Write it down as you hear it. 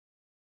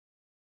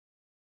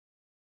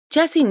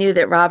Jessie knew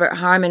that Robert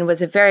Harmon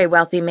was a very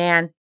wealthy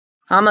man.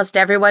 Almost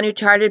everyone who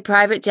chartered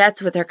private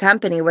jets with her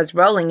company was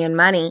rolling in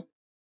money.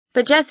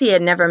 But Jessie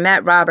had never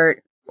met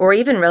Robert, or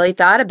even really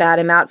thought about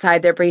him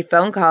outside their brief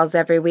phone calls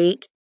every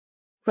week.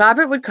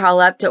 Robert would call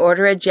up to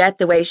order a jet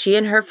the way she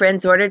and her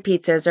friends ordered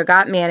pizzas or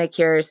got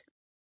manicures.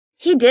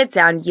 He did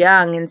sound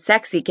young and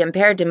sexy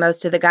compared to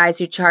most of the guys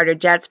who chartered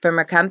jets from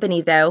her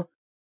company, though.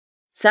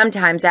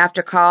 Sometimes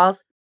after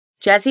calls,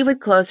 Jessie would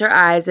close her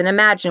eyes and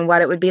imagine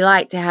what it would be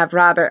like to have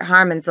Robert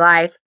Harmon's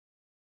life.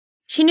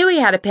 She knew he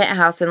had a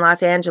penthouse in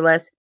Los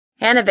Angeles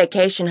and a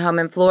vacation home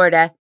in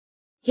Florida.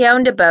 He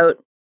owned a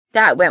boat.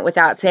 That went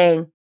without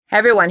saying.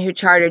 Everyone who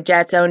chartered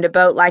jets owned a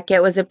boat like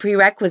it was a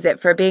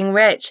prerequisite for being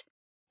rich.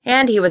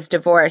 And he was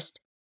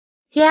divorced.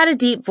 He had a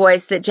deep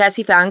voice that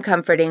Jessie found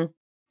comforting,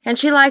 and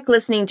she liked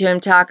listening to him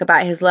talk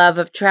about his love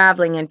of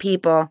traveling and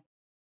people.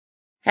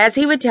 As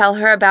he would tell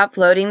her about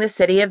floating the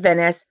city of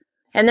Venice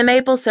and the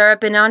maple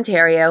syrup in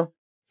Ontario,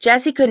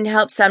 Jessie couldn't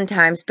help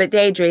sometimes but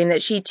daydream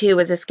that she too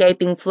was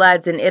escaping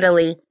floods in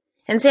Italy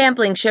and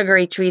sampling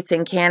sugary treats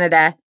in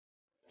Canada.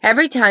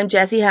 Every time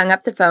Jessie hung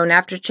up the phone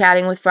after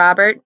chatting with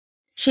Robert,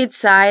 she'd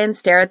sigh and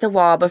stare at the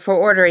wall before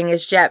ordering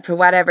his jet for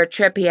whatever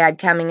trip he had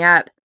coming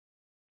up.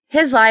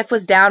 His life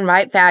was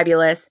downright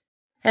fabulous,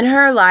 and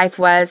her life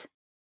was,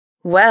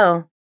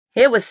 well,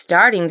 it was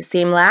starting to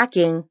seem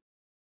lacking.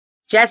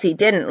 Jessie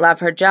didn't love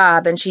her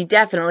job, and she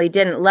definitely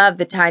didn't love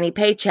the tiny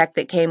paycheck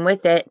that came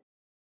with it.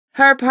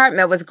 Her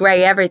apartment was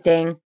gray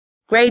everything,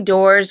 gray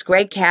doors,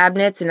 gray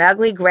cabinets, and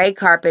ugly gray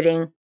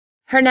carpeting.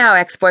 Her now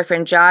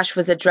ex-boyfriend Josh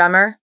was a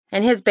drummer,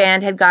 and his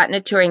band had gotten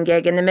a touring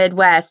gig in the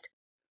Midwest.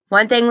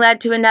 One thing led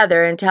to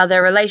another until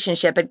their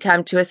relationship had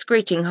come to a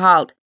screeching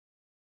halt.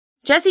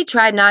 Jessie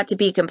tried not to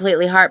be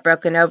completely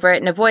heartbroken over it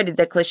and avoided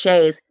the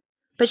cliches,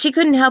 but she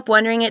couldn't help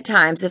wondering at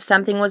times if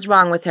something was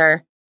wrong with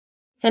her.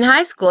 In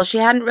high school, she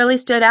hadn't really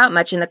stood out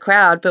much in the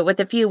crowd, but with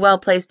a few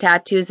well-placed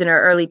tattoos in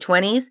her early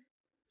 20s,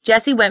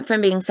 Jessie went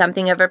from being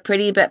something of a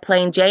pretty but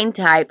plain Jane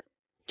type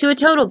to a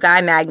total guy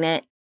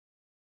magnet.